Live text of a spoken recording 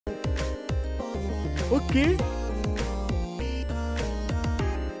اوكي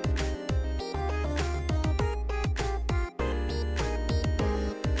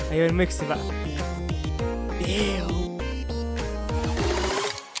ايوه الميكس بقى. ايوه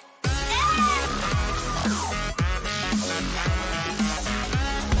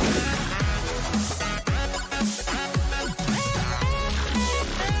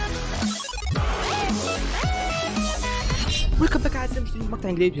ويلكم باك اعزائي المشاهدين،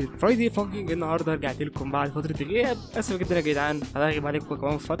 مقطع جديد في فرايدي فانكينج. النهارده رجعت لكم بعد فتره الغياب. اسف جدا يا جدعان، هغيب عليكم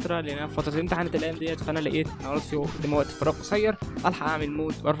كمان فتره لان انا في فتره الامتحانات الايام ديت، فانا لقيت النهارده في قدامي وقت فراغ قصير الحق اعمل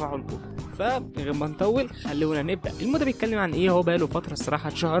مود وارفعه لكم. فمن غير ما نطول خلونا نبدا. المود ده بيتكلم عن ايه؟ هو بقاله فتره الصراحه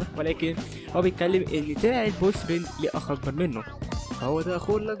اتشهر، ولكن هو بيتكلم ان طلع البوي فريند لاخ اكبر منه، فهو ده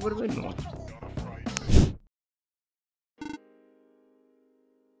اخوه اللي اكبر منه.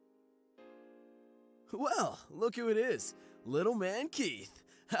 Well, look who it is. Little man Keith.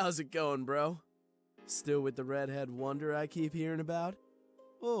 How's it going, bro? Still with the redhead wonder I keep hearing about?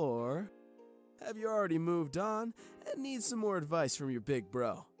 Or have you already moved on and need some more advice from your big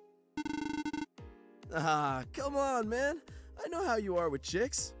bro? Ah, come on, man. I know how you are with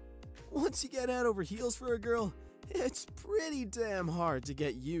chicks. Once you get head over heels for a girl, it's pretty damn hard to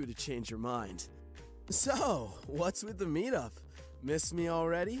get you to change your mind. So, what's with the meetup? Miss me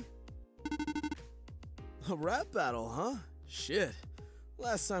already? A rap battle, huh? Shit.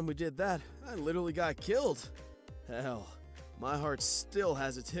 Last time we did that, I literally got killed. Hell, my heart still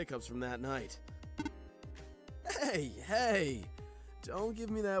has its hiccups from that night. Hey! Don't give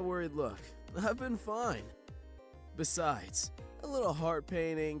me that worried look. I've been fine. Besides, a little heart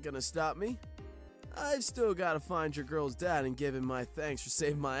pain ain't gonna stop me. I've still gotta find your girl's dad and give him my thanks for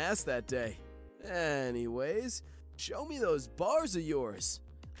saving my ass that day. Anyways, show me those bars of yours.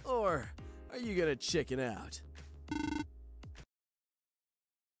 Or are you gonna chicken out?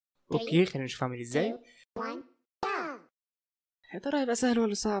 اوكي خلينا نشوف اعمل ازاي. يا ترى هيبقى سهل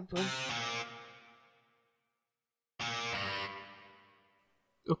ولا صعب؟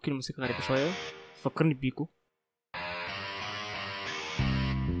 اوكي الموسيقى غريبة شوية، فكرني بيكو.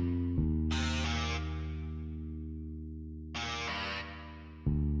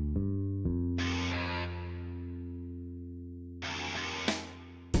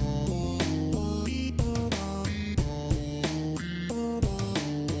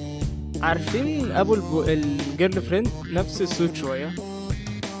 عارفين ابو الجيرل فريند نفس الصوت شويه،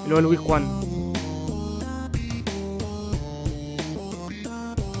 اللي هو الويك 1.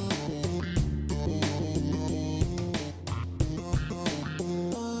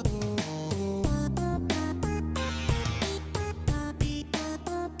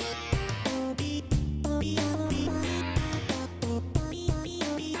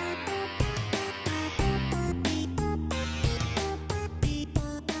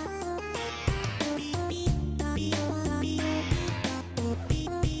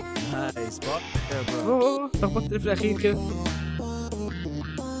 اوه لخبطت في الاخير كده.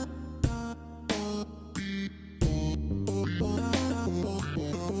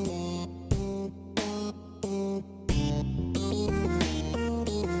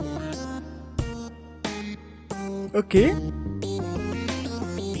 اوكي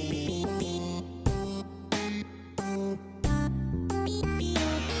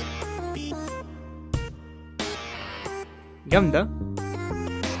جامده.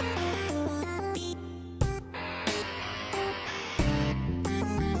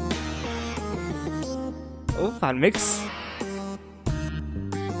 اوف على الميكس.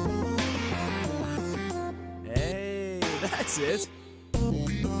 Hey, that's it.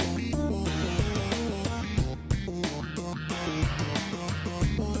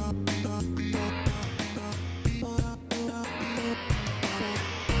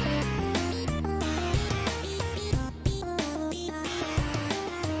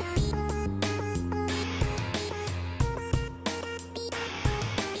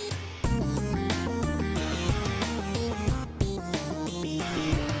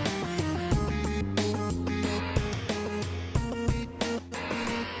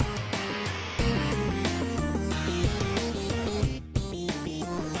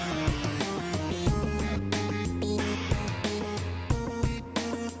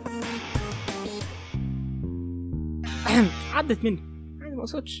 عدت مني يعني ما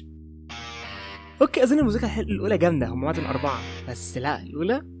اقصدش. اوكي اظن الموسيقى الاولى جامده، هم بعد الاربعه بس لا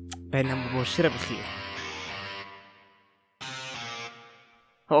الاولى باينه مبشره بالخير.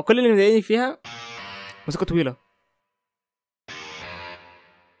 هو كل اللي مضايقني فيها موسيقى طويله.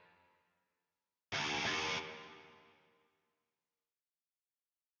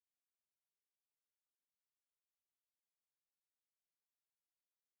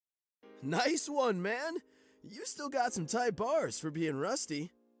 Nice one, man. You still got some tight bars for being rusty.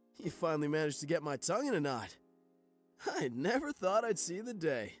 You finally managed to get my tongue in a knot. I never thought I'd see the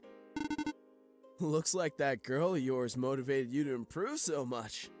day. Looks like that girl of yours motivated you to improve so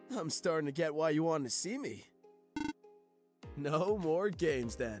much. I'm starting to get why you wanted to see me. No more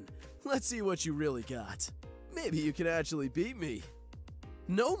games then. Let's see what you really got. Maybe you can actually beat me.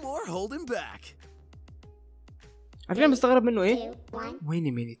 No more holding back. عارفين انا مستغرب منه ايه؟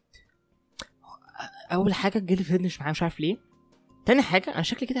 وين مينيت. اول حاجه الجيل فينش معايا مش عارف ليه. تاني حاجه انا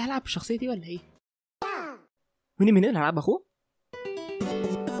شكلي كده هلعب بالشخصيه دي ولا ايه؟ وين مينيت هلعب اخوه؟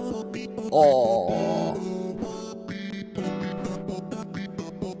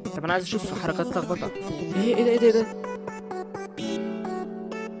 طب انا عايز اشوف حركات لخبطه. ايه ده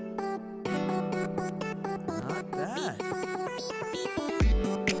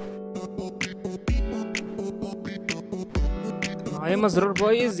يا اما زرار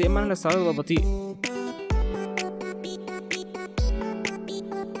بايظ يا اما انا الاستعراض بقى بطيء.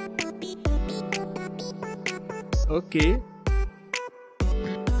 اوكي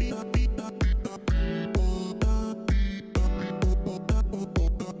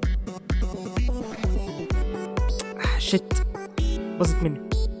شت باظت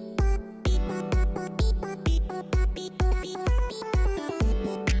مني.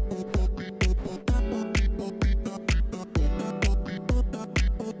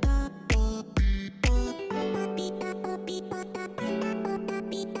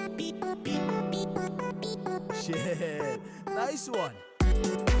 Shit, nice one.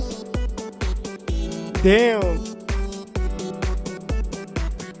 Damn.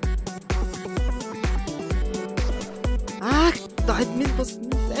 ضاعت من بس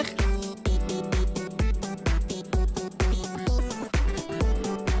من الاخر.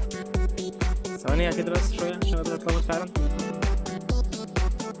 ثواني كده بس شويه عشان اقدر اتلخبط فعلا.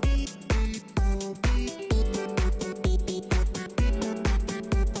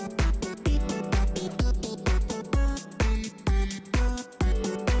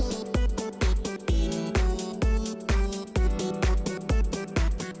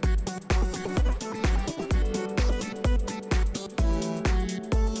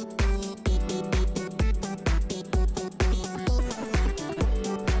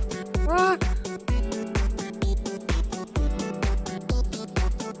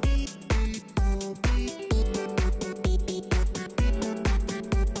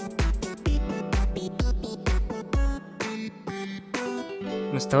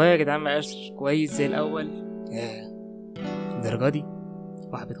 مستواي يا جدعان مبقاش كويس زي الاول. الدرجه دي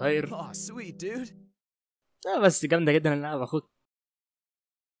واحد بيتغير. بس جامده جدا ان انا باخد.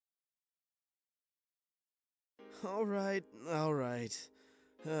 All right.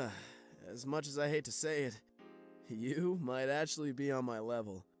 As much as I hate to say it, you might actually be on my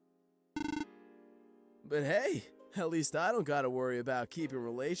level. But hey, at least I don't gotta worry about keeping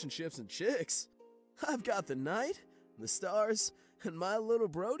relationships and chicks. I've got the night, the stars, and my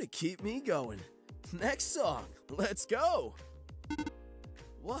little bro to keep me going. Next song, let's go!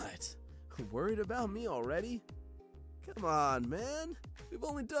 What? Worried about me already? Come on, man. We've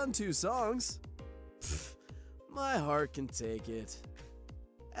only done 2 songs. Pfft, my heart can take it.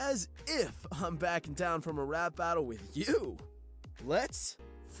 As if I'm backing down from a rap battle with you. Let's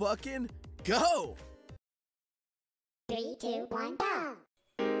fucking go! 3, 2, 1, go!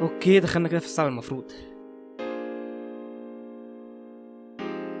 اوكي دخلنا كده في الصعب المفروض.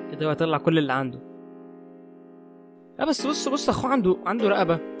 كده هو هيطلع كل اللي عنده. بس بص اخوه عنده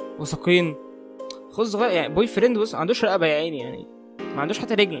رقبه وساقين. اخوه صغير يعني بوي فريند. بص ما عندوش رقبه يا عيني، يعني ما عندوش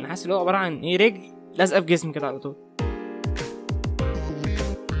حتى رجل. انا حاسس ان هو عباره عن ايه، رجل لازقه في جسم كده على طول.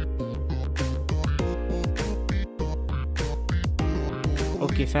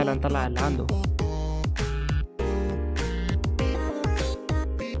 اوكي فعلا طلع اللي عنده.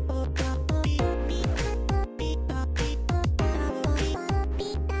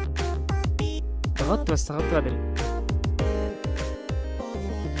 ضغطت بدري.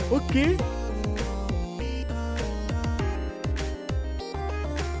 اوكي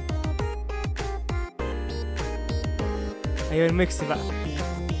ايوه الميكس بقى.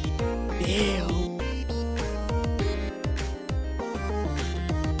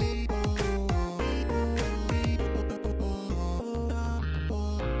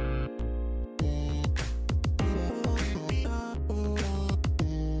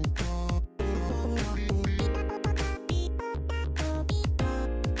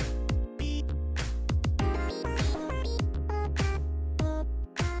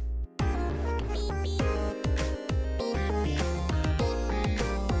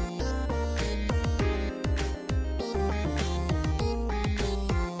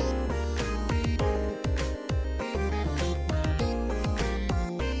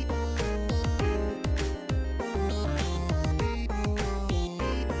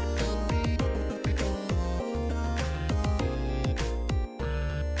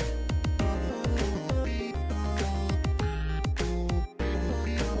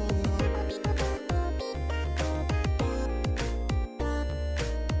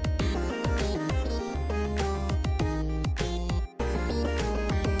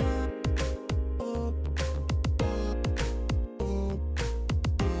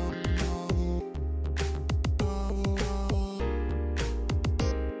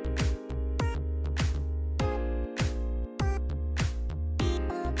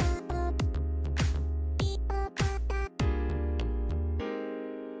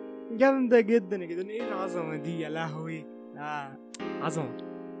 جامده جدا يا جدعان. ايه العظمه دي يا لهوي.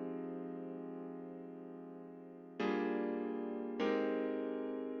 عظمه.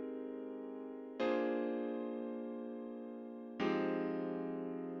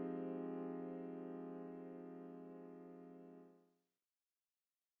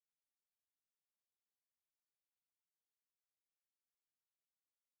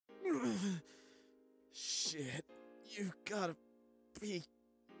 Shit, you gotta be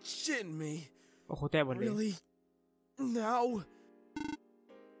shitting me. اخو تعب ولا ايه؟ Really? Now?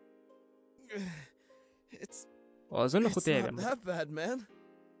 It's واظن اخو تعب. not that bad, man.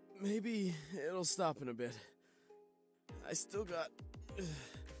 Maybe it'll stop in a bit. I still got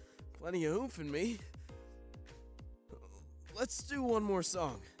plenty of oomph in me. Let's do one more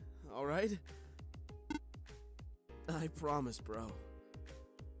song, all right? I promise, bro.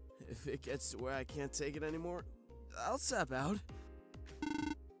 If it gets to where I can't take it anymore, I'll sap out.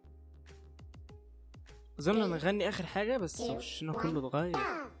 اظن نغني اخر حاجه بس وشنا كله اتغير.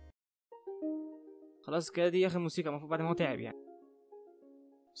 خلاص كده دي اخر موسيقى المفروض بعد ما هو تعب يعني.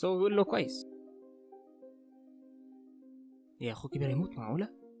 بس هو بيقول له كويس. يا اخوك كبير يموت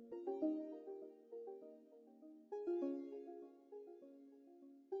معقوله؟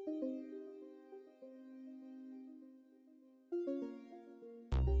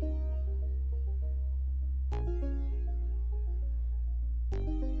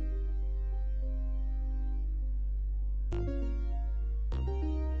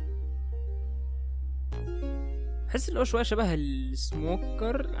 حس اللي هو شويه شبه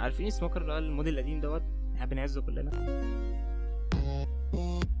السموكر. عارفين السموكر اللي هو الموديل القديم دوت احنا بنعزه كلنا.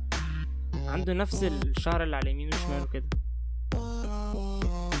 عنده نفس الشعر اللي على اليمين وشماله كده.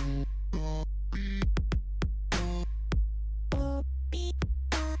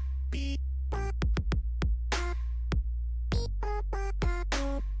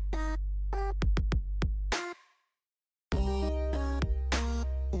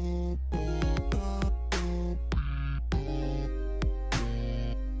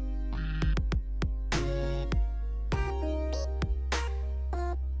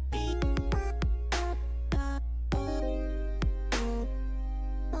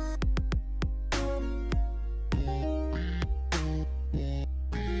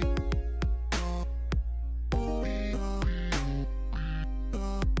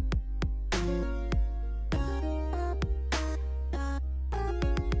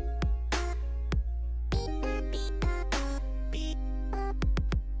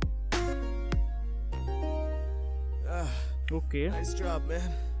 اوكي. Nice job,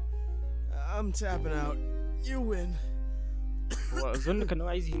 man. I'm tapping out. You win. واظن كان هو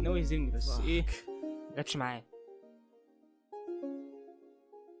عايز ناوي يهزمني بس ايه جاتش معاه.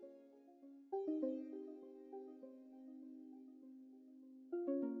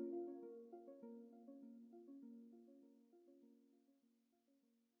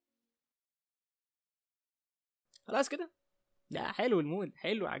 خلاص كده. لا حلو المود،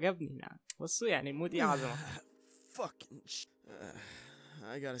 حلو عجبني. بصوا يعني المود ايه عظمه. Fucking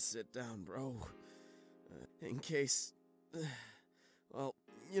I gotta sit down, bro. In case, well,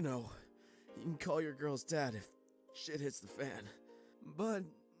 you know, you can call your girl's dad if shit hits the fan. But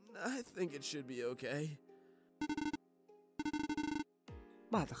I think it should be okay.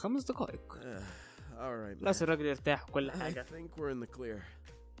 بعد 5 دقائق. All right, man. لا الراجل يرتاح وكل I حاجة. think we're in the clear.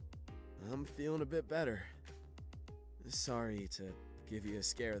 I'm feeling a bit better. Sorry to give you a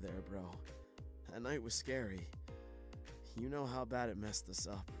scare there, bro. That night was scary. You know how bad it messed us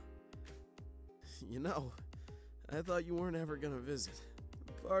up. You know, I thought you weren't ever gonna visit.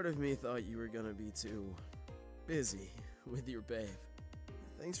 Part of me thought you were gonna be too busy with your babe.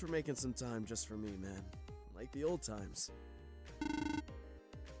 Thanks for making some time just for me, man. Like the old times.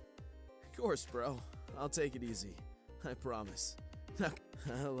 Of course, bro. I'll take it easy. I promise.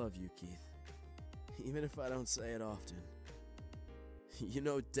 I love you, Keith. Even if I don't say it often. You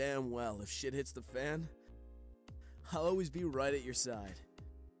know damn well if shit hits the fan, I'll always be right at your side.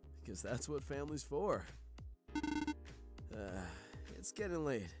 Because that's what family's for. It's getting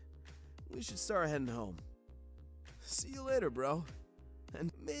late. We should start heading home. See you later, bro. And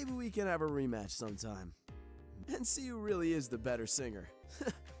maybe we can have a rematch sometime. And see who really is the better singer.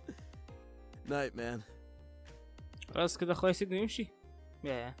 Night, man. خلاص كده اخويا سيبني يمشي.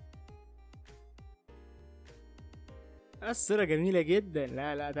 ياه الصورة جميلة جدا.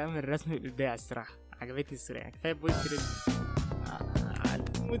 لا ده من الرسم الإبداع الصراحة. عجبتني الصورة يعني. كفاية بوي فريند.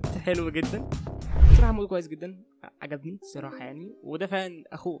 المود حلو جدا صراحة. مود كويس جدا عجبني الصراحة يعني. وده فعلا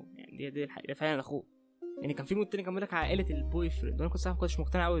أخوه يعني. دي الحقيقة ده فعلا أخوه يعني. كان في مود تاني كان بيقولك عائلة البوي فريند وانا كنت صراحة مكنتش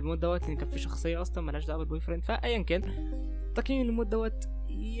مقتنع أوي بالمود دوت لأن كان في شخصية أصلا ملهاش دعوة بالبوي فريند. فأيا كان تقييم المود دوت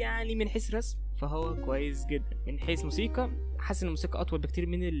يعني من حيث رسم فهو كويس جدا، من حيث موسيقى حاسس ان الموسيقى اطول بكتير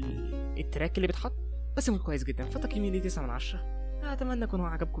من التراك اللي بيتحط، بس هو كويس جدا. فتقييمي ليه 9 من 10. اتمنى يكون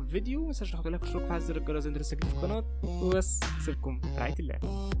عجبكم الفيديو، متنساش تحطوا لايك واشتراك وفعل زر الجرس انتوا لسه جديد في القناه. وبس سيبكم في رعايه الله.